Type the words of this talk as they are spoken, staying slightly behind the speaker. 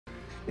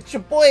It's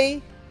your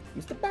boy,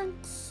 Mr.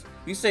 Banx.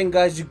 You saying,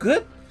 guys, you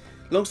good?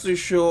 Long story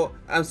short,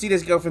 I'm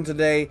Ceeday's girlfriend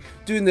today,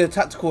 doing the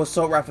tactical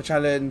assault rifle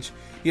challenge,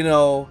 you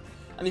know.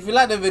 And if you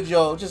like the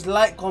video, just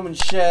like, comment,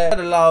 share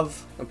the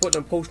love, and put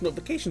them post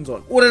notifications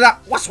on. All of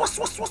that,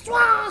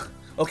 wah.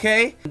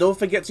 Okay? Don't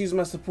forget to use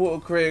my supporter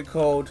creator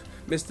code,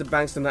 Mr.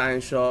 Banx in the Iron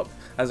Shop,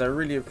 as I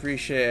really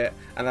appreciate it,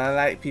 and I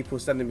like people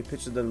sending me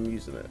pictures of them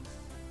using it.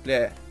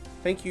 Yeah.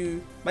 Thank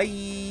you.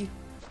 Bye.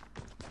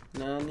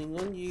 Landing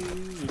on you,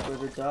 you're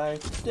gonna die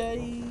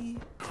today.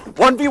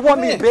 1v1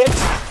 me,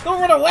 bitch!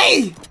 Don't run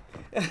away!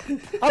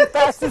 I'm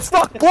fast as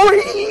fuck,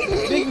 boy!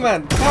 Big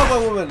man,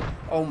 cowboy woman.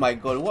 Oh my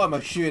god, what am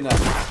I shooting at?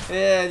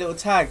 Yeah, little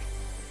tag.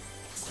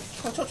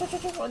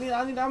 I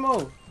need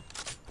ammo.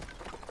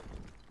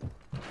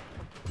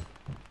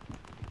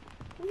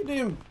 What are you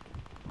doing?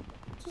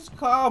 Just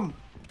calm.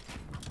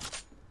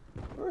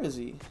 Where is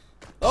he?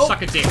 Oh!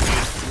 Suck a dick,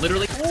 dude.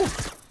 Literally. Oh,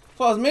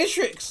 Fast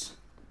Matrix.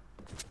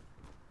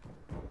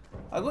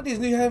 I got these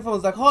new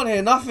headphones, I can't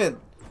hear nothing.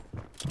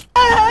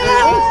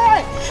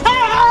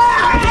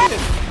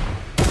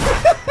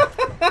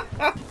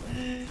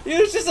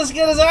 He was just as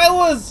scared as I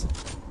was.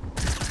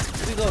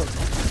 Here we go.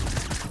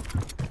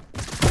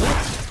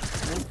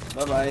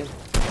 Bye bye.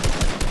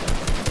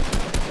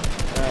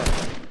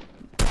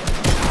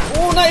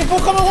 Oh, 94,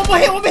 come on, one more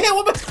hit. What the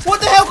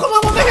hell? Come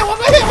on, one more hit.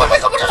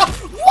 Come on.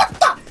 What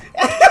the?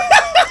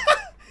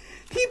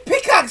 He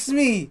pickaxed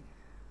me.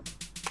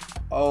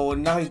 Oh,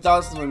 now he's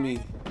dancing with me.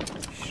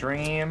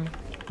 Stream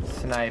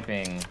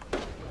sniping.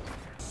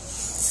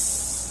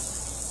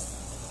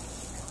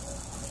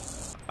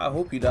 I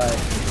hope you die.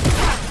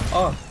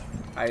 Oh,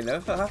 I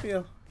never felt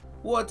happier.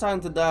 What a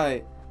time to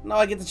die. Now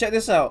I get to check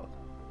this out.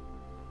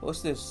 What's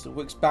this?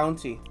 Wick's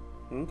Bounty.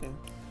 Okay.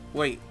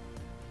 Wait.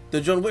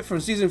 The John Wick from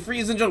season 3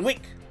 isn't John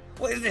Wick.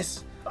 What is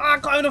this? I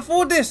can't even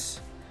afford this.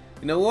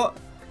 You know what?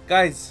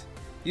 Guys,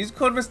 use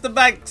code Mr.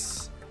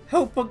 Banx.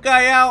 Help a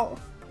guy out.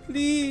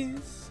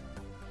 Please.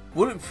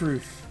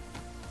 Bulletproof.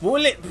 We'll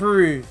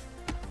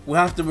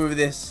have to move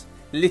this.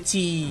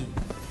 Litty.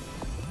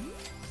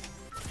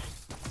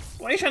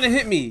 Why are you trying to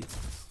hit me?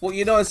 What,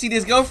 you don't see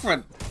this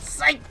girlfriend?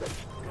 Psych!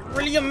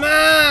 Really a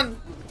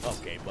man!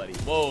 Okay, buddy.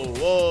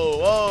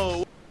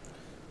 Whoa.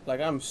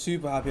 Like, I'm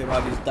super happy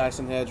about these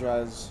Dyson hair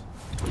dryers.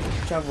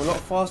 Travel a lot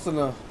faster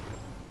now.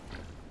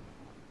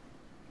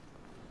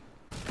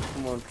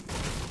 Come on.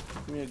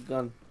 Give me a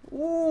gun.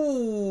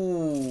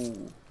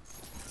 Ooh.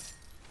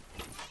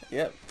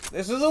 Yep.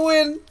 This is a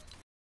win.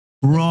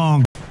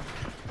 Wrong.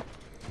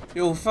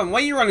 Yo, fam,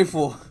 what are you running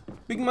for?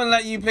 Big man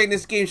like you playing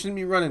this game shouldn't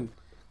be running.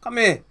 Come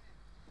here.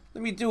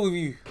 Let me deal with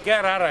you.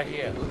 Get out of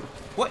here.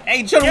 What?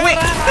 Hey, John Wick!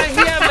 Get out of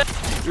here, man.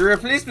 Your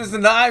replacement's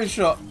in the iron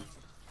shop.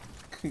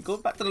 Go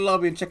back to the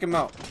lobby and check him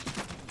out.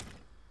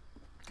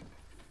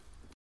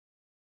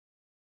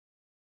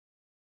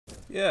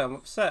 Yeah, I'm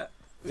upset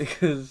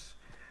because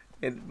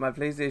my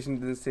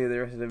PlayStation didn't save the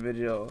rest of the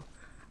video.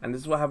 And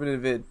this is what happened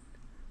in the vid.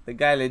 The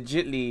guy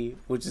legitly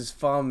was just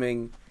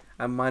farming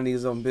and minding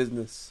his own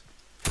business.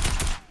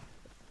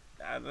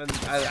 And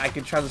I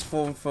could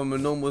transform from a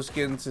normal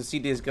skin to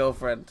Ceeday's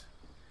girlfriend.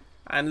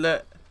 And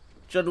look,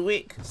 John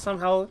Wick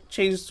somehow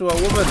changed to a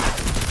woman.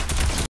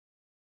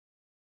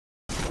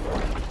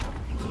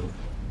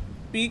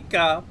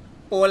 Pika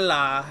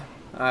Pola.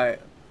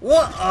 Alright.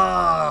 What?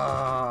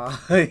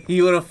 Ah,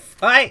 you wanna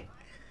fight?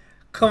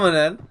 Come on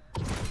then.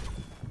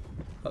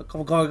 Oh,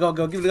 come on,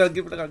 go. Give it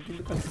the gun.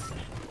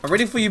 I'm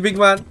ready for you, big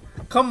man.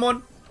 Come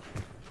on.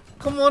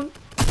 Oh.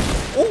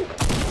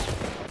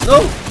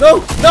 No.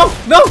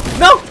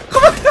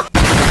 Come on.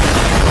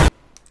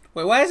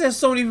 Wait, why is there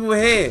so many people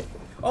here?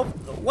 Oh,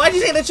 why'd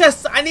you take the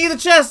chest? I need the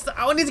chest.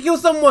 I need to kill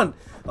someone.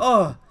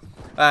 Oh.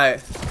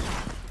 Alright.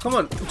 Come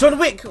on. John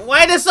Wick,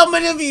 why are there so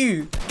many of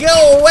you? Get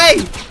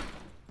away.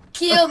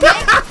 Kill me.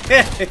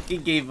 He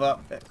gave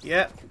up.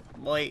 Yep.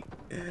 Boy.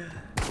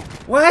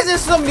 Why is there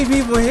so many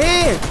people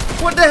here?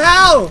 What the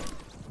hell?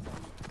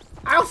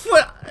 I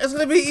thought it's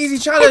gonna be an easy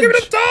challenge. Give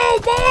it a doll,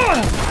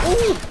 boy!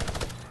 Ooh.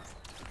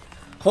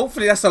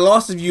 Hopefully that's the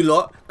last of you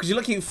lot, because you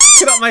lot keep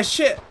f***ing up my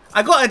shit.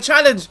 I got a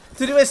challenge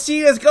to do a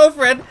Ceeday's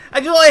girlfriend,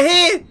 and you're not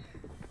here.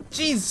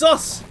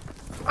 Jesus.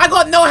 I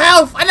got no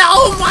health, and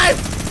oh my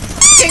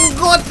f***ing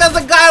god, there's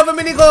a guy with a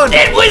minigun.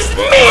 It was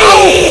me!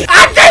 Oh,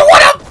 and they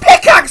want to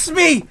pickaxe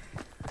me!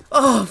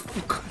 Oh, for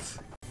God's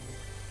sake.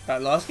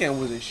 That last game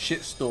was a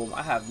shitstorm.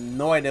 I have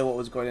no idea what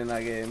was going on in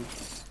that game.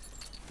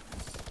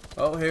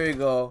 Oh, here we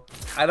go.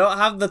 I don't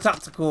have the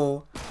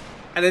tactical,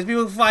 and there's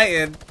people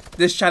fighting.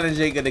 This challenge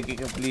ain't gonna get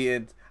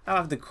completed. I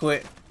have to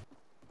quit.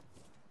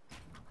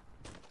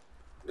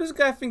 What does this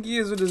guy think he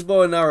is with his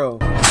bow and arrow?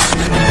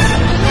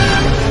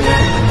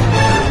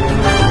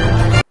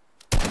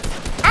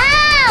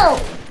 Ow!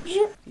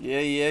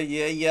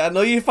 Yeah. I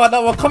know you found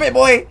that one. Come here,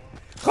 boy.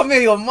 Come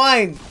here, you're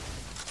mine.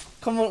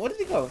 Come on. Where did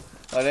he go?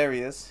 Oh, there he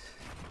is.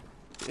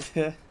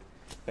 Wait,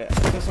 I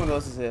think someone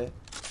else is here.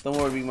 Don't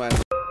worry, big man.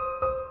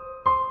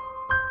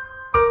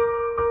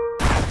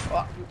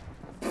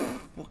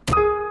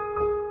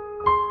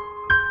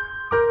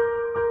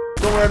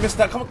 Don't worry, I missed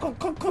that.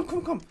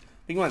 Come.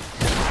 Big man.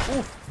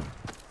 Oof.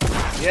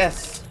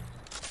 Yes.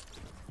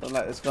 Don't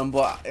like this gun,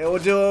 but it will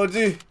do, it will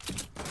do.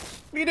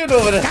 What are you doing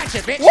over there? Catch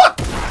it, bitch. What?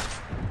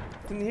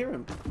 Didn't hear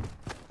him.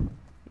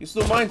 You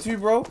still mine too,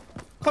 bro.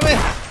 Come here.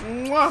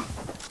 Mwah.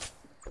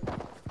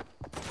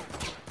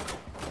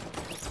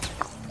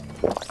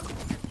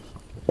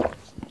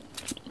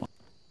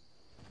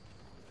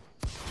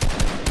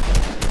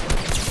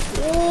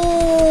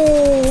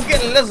 Ooh,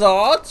 get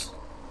lizard.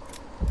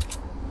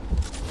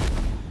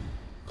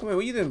 Come here,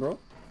 what you doing, bro?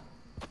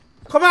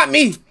 Come at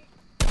me. You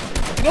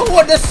don't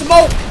want the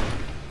smoke.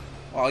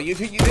 Oh, you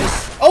think you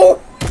this?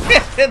 Oh,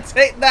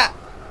 take that.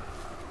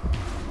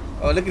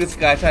 Oh, look at this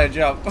guy trying to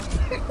jump. Look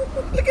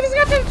at this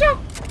guy trying to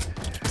jump.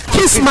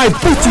 Kiss my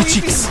booty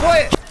cheeks.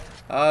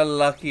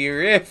 Unlucky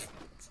rift.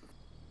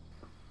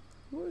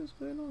 What is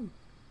going on?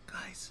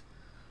 Guys,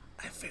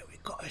 I think we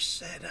got a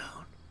share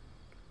down.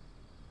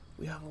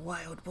 We have a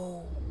wild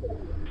ball.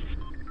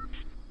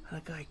 And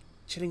a guy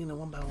chilling in a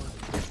 1x1.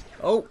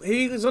 Oh,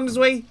 he's on his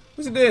way.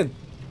 What's he doing?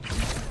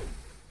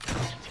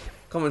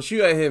 Come on,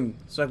 shoot at him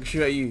so I can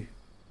shoot at you.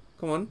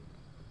 Come on.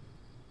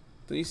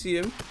 Don't you see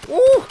him?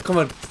 Ooh, come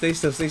on, stay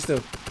still, stay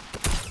still.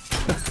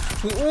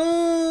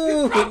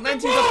 Ooh, 19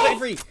 plus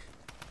 33.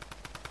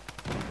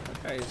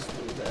 Okay, he's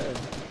still there.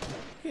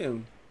 Hit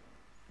him.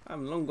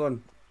 I'm long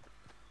gone.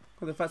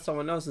 I'm gonna fight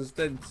someone else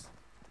instead.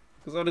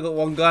 Because I only got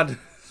one gun.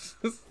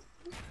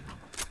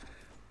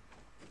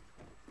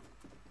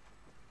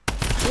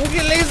 Oh,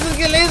 get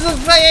lasers,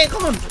 fire,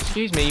 come on.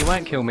 Excuse me, you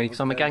won't kill me because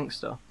I'm a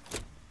gangster.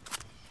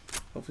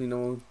 Hopefully no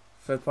one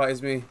third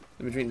parties me.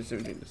 Let me drink this, let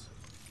me drink this.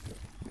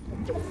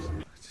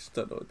 I just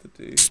don't know what to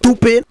do.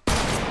 Stupid.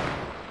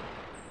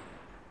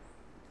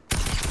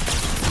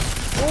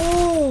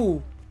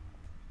 Oh!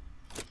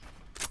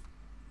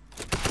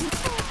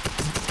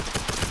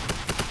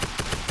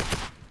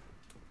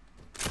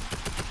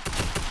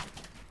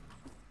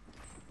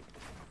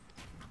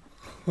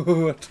 I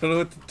don't know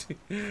what to do.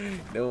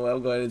 No,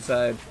 I'm going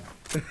inside.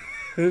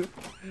 I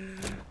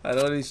don't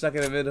want to be stuck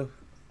in the middle.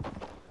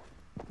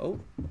 Oh,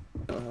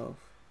 no health.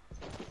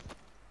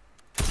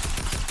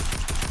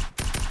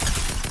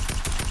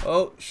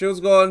 Oh, shield's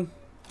gone.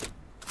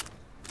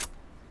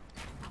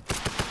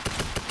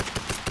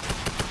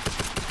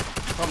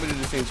 Can't be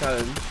doing the same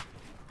challenge.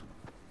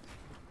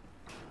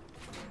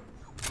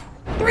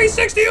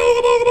 360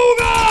 ooga booga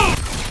booga!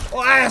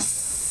 Oh,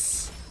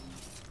 yes!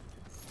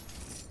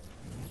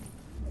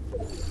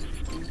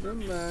 The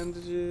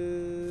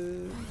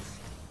bandages.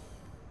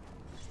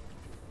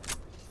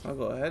 I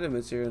got a head of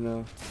material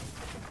now.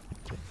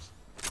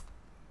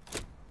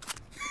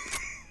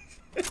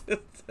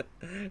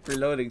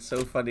 Reloading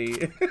so funny.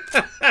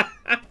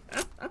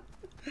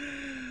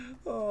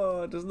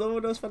 Oh, does no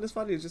one else find this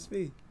funny? It's just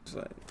me. Just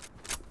like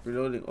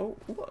reloading. Oh,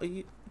 what are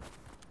you?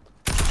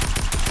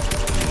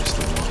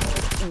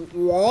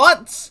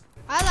 What?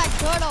 I like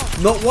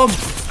turtles. Not one,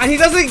 and he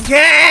doesn't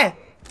care.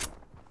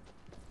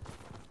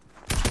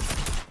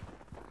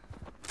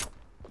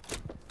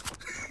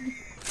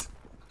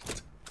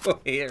 Oh,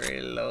 he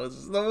really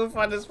lows. No one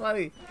find this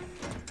funny.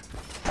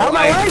 On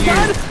my way,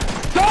 dad.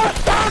 Don't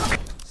suck.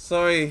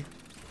 Sorry.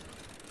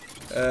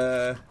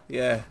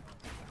 Yeah.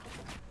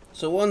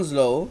 So one's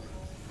low.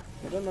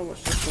 I don't know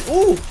much.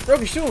 Ooh,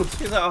 broken shields.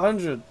 He's at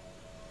 100.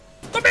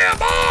 Come here,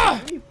 boy!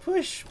 You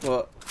push,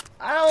 but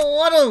I don't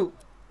want to.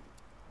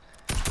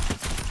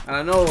 And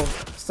I know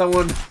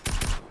someone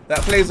that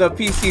plays on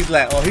PC's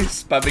like, oh,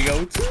 he's spamming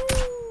O2.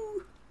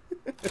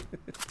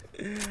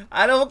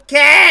 I don't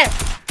care.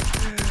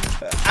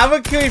 I'm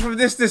gonna kill you from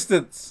this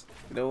distance.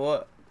 You know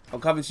what? I'm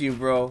coming to you,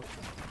 bro.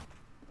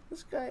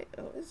 This guy,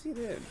 what is he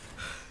doing?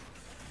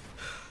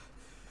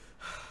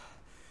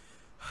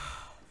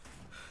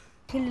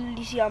 You can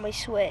literally see all my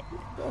sweat.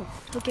 Oh.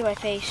 Look at my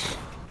face.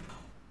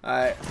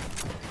 Alright.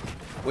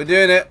 We're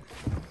doing it.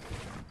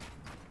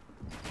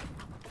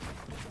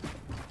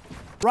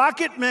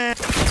 Rocket Man.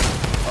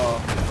 Oh.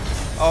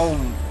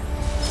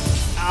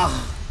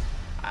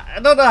 I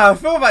don't know how I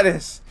feel about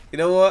this. You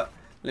know what?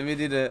 Let me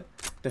do the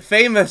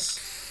famous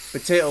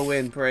potato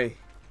win, pray.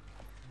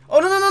 Oh,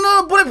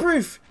 no,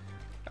 bulletproof.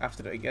 I have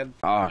to do it again.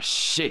 Oh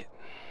shit.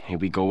 Here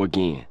we go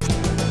again.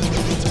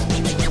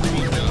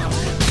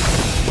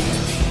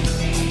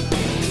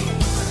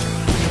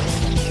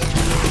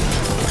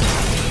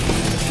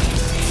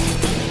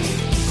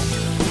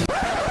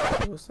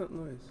 What's that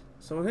noise?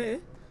 Someone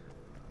here?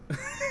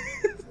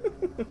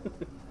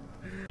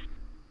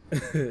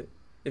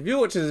 If you're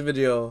watching this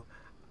video,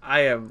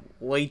 I am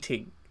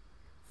waiting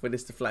for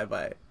this to fly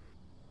by.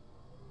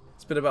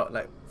 It's been about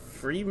like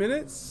 3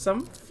 minutes,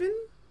 something?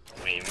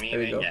 There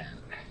we go.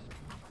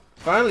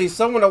 Finally,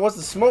 someone that wants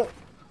to smoke.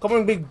 Come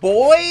on, big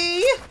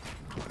boy!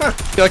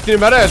 Good game,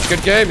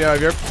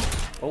 yeah.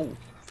 Oh.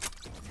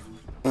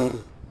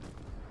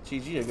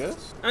 GG, I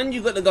guess. And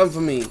you got the gun for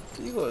me.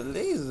 You got a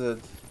laser.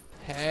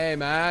 Hey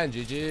man,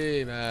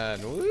 GG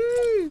man.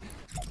 Woo.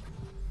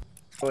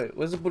 Wait,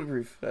 where's the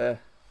bulletproof?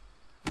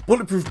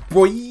 Bulletproof,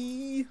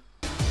 boy!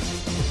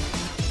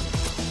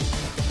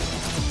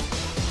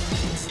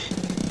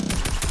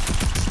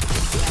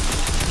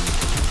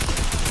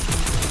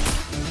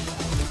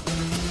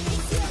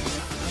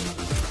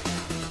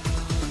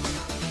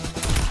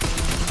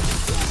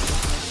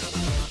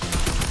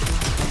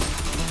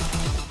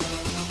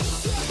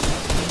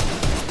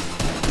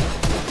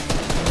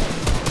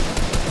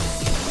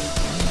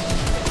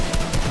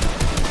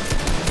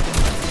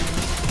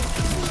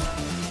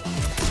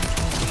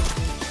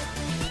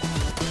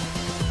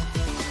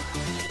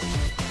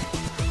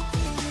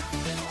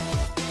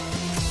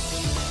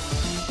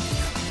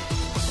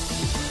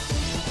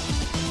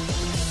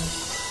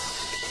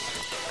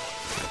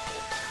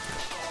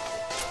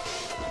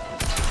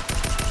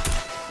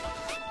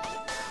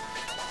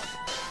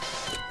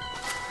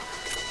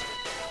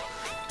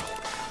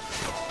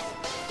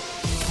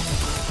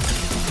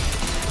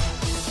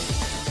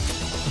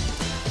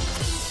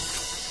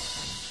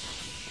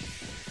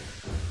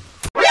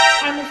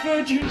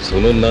 そ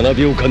の7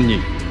秒間に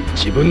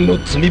自分の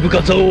罪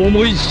深さを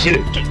思い知れ。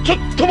ちょ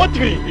っと待って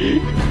くれ。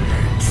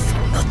そ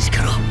んな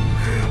力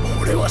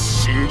俺は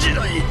信じ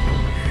ない。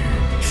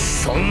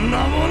そん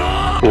なも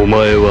の。お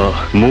前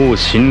はもう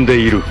死んで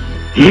いる。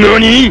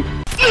何？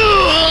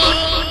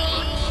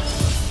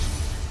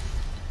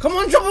 Come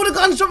on, drop all the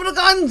guns, drop all the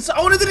guns!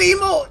 I wanna do the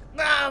emote!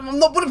 Nah, I'm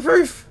not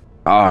bulletproof!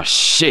 Oh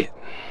shit.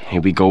 Here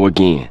we go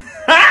again.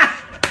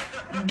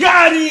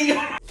 Got him!